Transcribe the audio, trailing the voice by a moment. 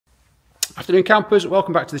Afternoon campers,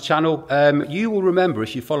 welcome back to the channel. You will remember,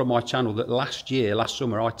 if you follow my channel, that last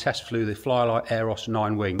summer I test flew the Flylight Aeros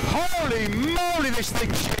 9 wing. Holy moly, this thing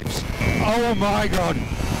ships! Oh my god,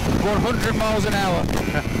 100 miles an hour.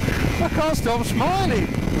 I can't stop smiling.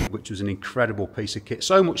 Which was an incredible piece of kit,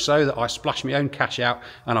 so much so that I splashed my own cash out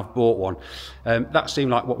and I've bought one. That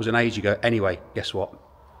seemed like what was an age ago. Anyway, guess what?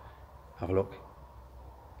 Have a look.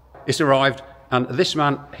 It's arrived, and this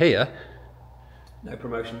man here, no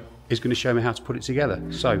promotion, is going to show me how to put it together.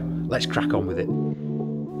 So let's crack on with it.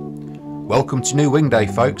 Welcome to New Wing Day,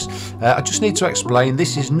 folks. I just need to explain,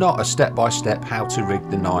 this is not a step-by-step how to rig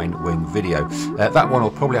the 9 wing video. That one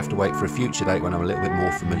will probably have to wait for a future date when I'm a little bit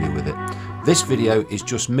more familiar with it. This video is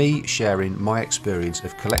just me sharing my experience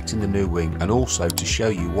of collecting the new wing and also to show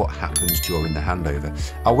you what happens during the handover.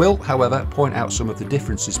 I will, however, point out some of the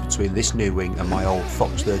differences between this new wing and my old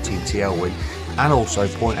Fox 13TL wing, and also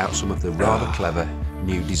point out some of the rather clever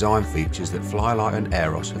new design features that Flylight and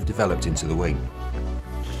Aeros have developed into the wing.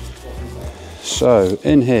 So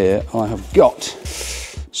in here I have got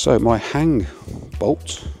my hang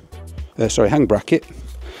bolt, hang bracket.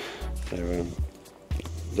 So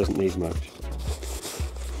doesn't need much.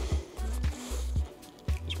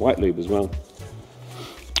 It's white lube as well.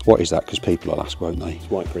 What is that? Because people will ask, won't they? It's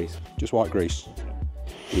white grease. Just white grease.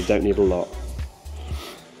 You don't need a lot.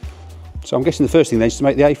 So I'm guessing the first thing then is to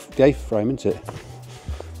make the A-frame, isn't it?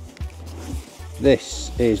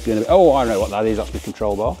 This is going to be, oh, I know what that is, that's the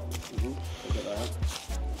control bar.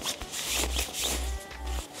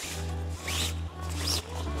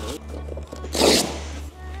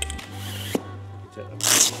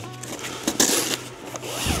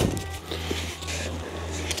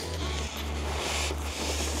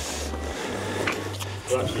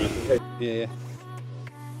 Yeah.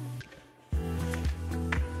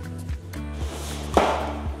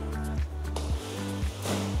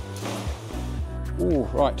 Oh,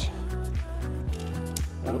 right.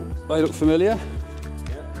 They look familiar.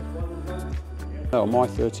 Oh, my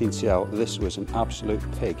 13TL, this was an absolute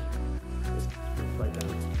pig. Straight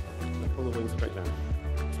down. Pull the wing straight down.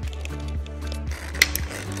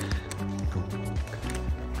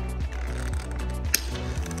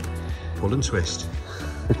 Pull and twist.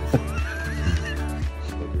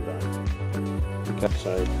 Okay.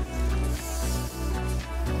 So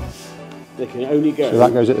they can only go. So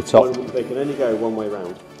that goes at the top. They can only go one way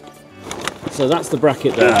round. So that's the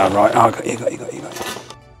bracket there. Ah, right. Oh, you got it.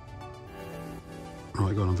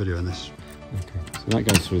 Right, go on video on this. Okay. So that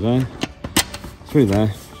goes through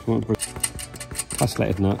there.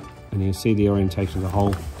 Isolated nut, and you can see the orientation of the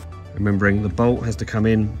hole. Remembering the bolt has to come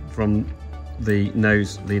in from the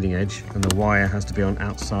nose leading edge, and the wire has to be on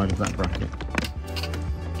outside of that bracket.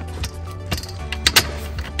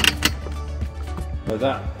 So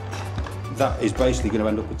that is basically going to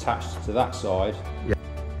end up attached to that side. Yeah,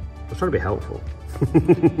 I was trying to be helpful.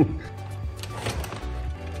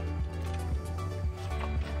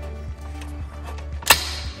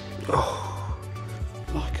 Oh,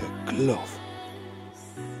 like a glove.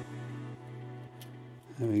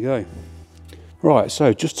 There we go. Right,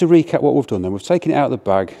 so just to recap what we've done then, we've taken it out of the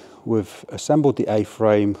bag, we've assembled the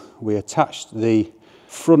A-frame, we attached the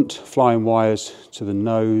front flying wires to the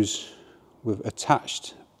nose, we've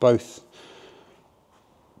attached both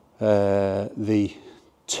the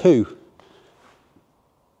 2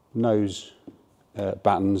 nose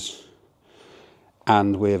battens,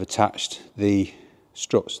 and we have attached the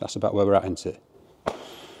struts. That's about where we're at, isn't it?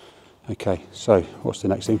 Okay, so what's the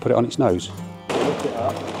next thing? Put it on its nose. Lift it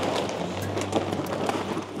up.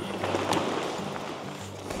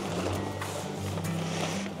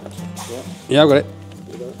 Yeah, I've got it.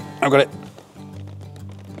 I've got it.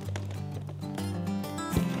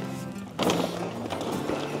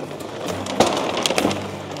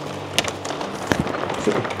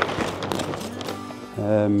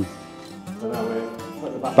 So now we're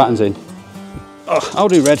put the Battens in. Oh, I'll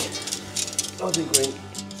do red. I'll do green.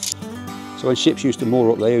 So when ships used to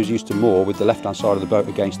moor up, they always used to moor with the left-hand side of the boat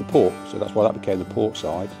against the port. So that's why that became the port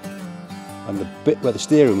side. And the bit where the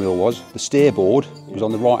steering wheel was, the steerboard, was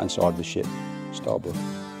on the right-hand side of the ship, starboard.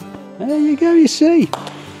 There you go, you see.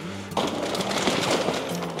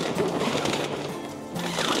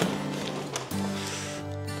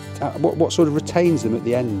 What sort of retains them at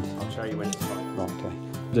the end? I'll show you when it's fine. Right, okay.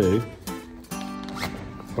 Do,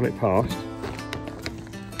 pull it past,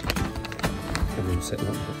 and then set it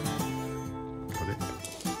up. Got it.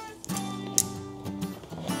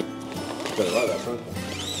 Got it like that, right?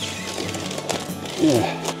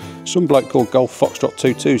 Yeah. Some bloke called Golf Foxtrot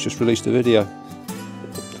 22's just released a video.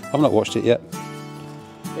 I've not watched it yet.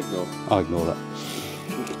 Ignore. I'll ignore that.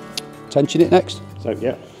 Tension it next. So,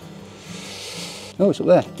 yeah. Oh, it's up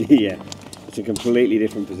there. Yeah, it's a completely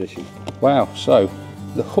different position. Wow, so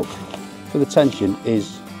the hook for the tension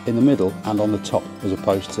is in the middle and on the top as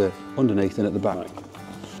opposed to underneath and at the back. Right.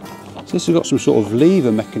 So this has got some sort of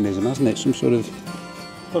lever mechanism, hasn't it? Some sort of...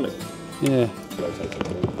 Pull it. Yeah.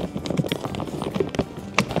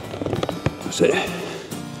 That's it.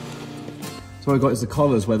 So what I've got is the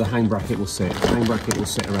collars where the hang bracket will sit. The hang bracket will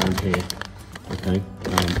sit around here, okay,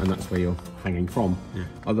 and that's where you're hanging from. Yeah.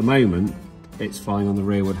 At the moment, it's flying on the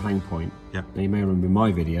rearward hang point. Yeah. Now you may remember in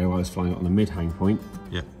my video, I was flying it on the mid hang point.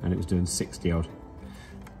 Yeah. And it was doing 60 odd.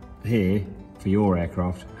 Here, for your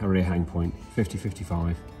aircraft, a rear hang point,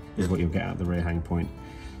 50-55 is what you'll get at the rear hang point.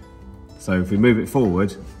 So if we move it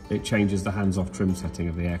forward, it changes the hands-off trim setting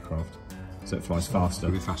of the aircraft, so it flies faster.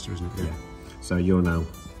 It'll be faster, isn't it? Yeah. So you're now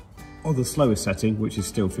on the slowest setting, which is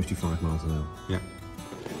still 55 miles an hour. Yeah.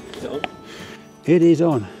 Is it on? It is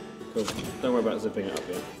on. Cool. Don't worry about zipping it up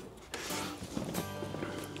yet.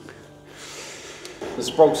 The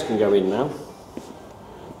sprogs can go in now.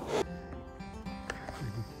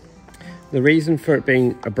 The reason for it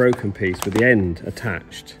being a broken piece with the end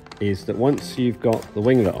attached is that once you've got the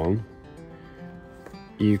winglet on,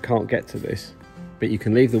 you can't get to this, but you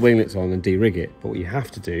can leave the winglets on and de-rig it. But what you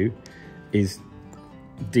have to do is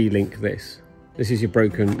de-link this. This is your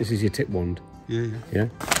broken, this is your tip wand. Yeah. Yeah?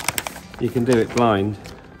 You can do it blind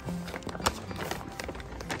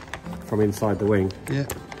from inside the wing. Yeah.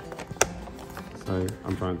 So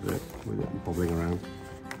I'm trying to do it with it bobbling around.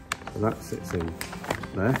 So that sits in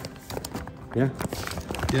there. Yeah?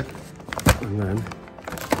 Yeah. And then,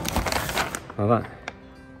 like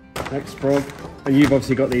that. Next sprog. And you've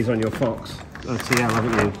obviously got these on your Fox TL,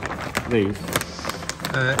 haven't you? These.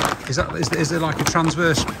 Is there like a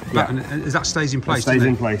transverse button? Is that stays in place? It stays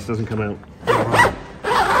in place, doesn't come out.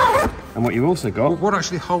 And what you also got... What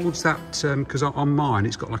actually holds that, because on mine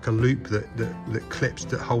it's got like a loop that clips,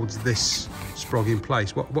 that holds this sprog in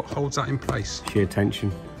place. What holds that in place? Shear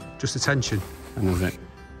tension. Just the tension? And that's it.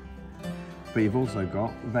 But you've also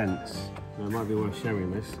got vents. Now, it might be worth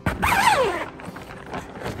showing this.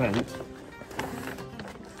 A vent.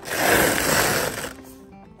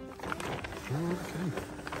 Okay.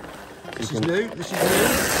 This is new. This is new.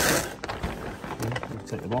 You can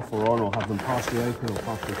take them off or on, or have them partially open or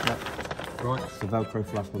partially shut. Right. It's the Velcro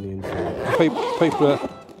flap on the inside.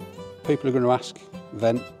 People are going to ask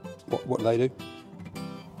vent what do they do?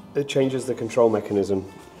 It changes the control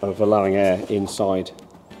mechanism of allowing air inside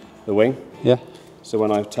the wing. Yeah. So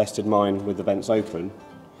when I've tested mine with the vents open,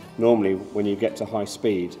 normally when you get to high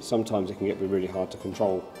speed, sometimes it can get really hard to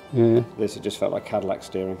control. Yeah. This, it just felt like Cadillac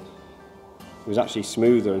steering. It was actually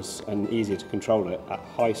smoother and easier to control it at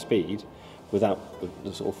high speed without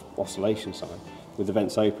the sort of oscillation side with the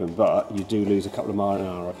vents open, but you do lose a couple of miles an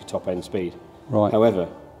hour off your top end speed. Right. However,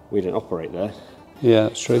 we didn't operate there. Yeah,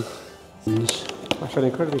 that's true. I felt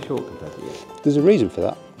incredibly short compared to you. There's a reason for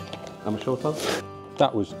that. I'm a short on?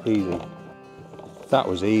 That was easy. That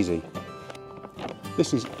was easy.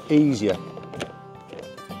 This is easier.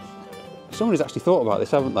 Someone has actually thought about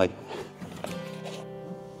this, haven't they?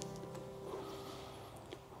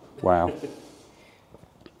 Wow.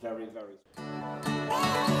 Very, very.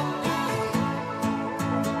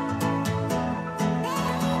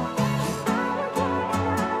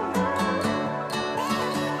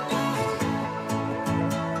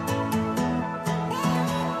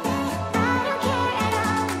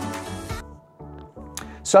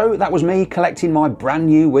 So that was me collecting my brand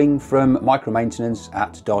new wing from MicroMaintenance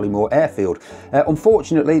at Darley Moor airfield.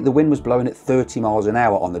 Unfortunately, the wind was blowing at 30 miles an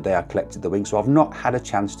hour on the day I collected the wing, so I've not had a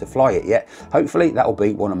chance to fly it yet. Hopefully that'll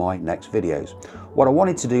be one of my next videos. What I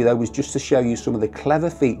wanted to do though was just to show you some of the clever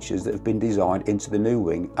features that have been designed into the new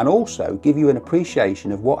wing, and also give you an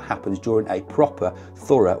appreciation of what happens during a proper,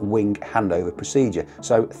 thorough wing handover procedure.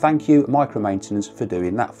 So thank you MicroMaintenance for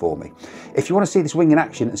doing that for me. If you want to see this wing in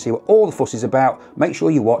action and see what all the fuss is about, make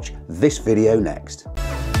sure you watch this video next.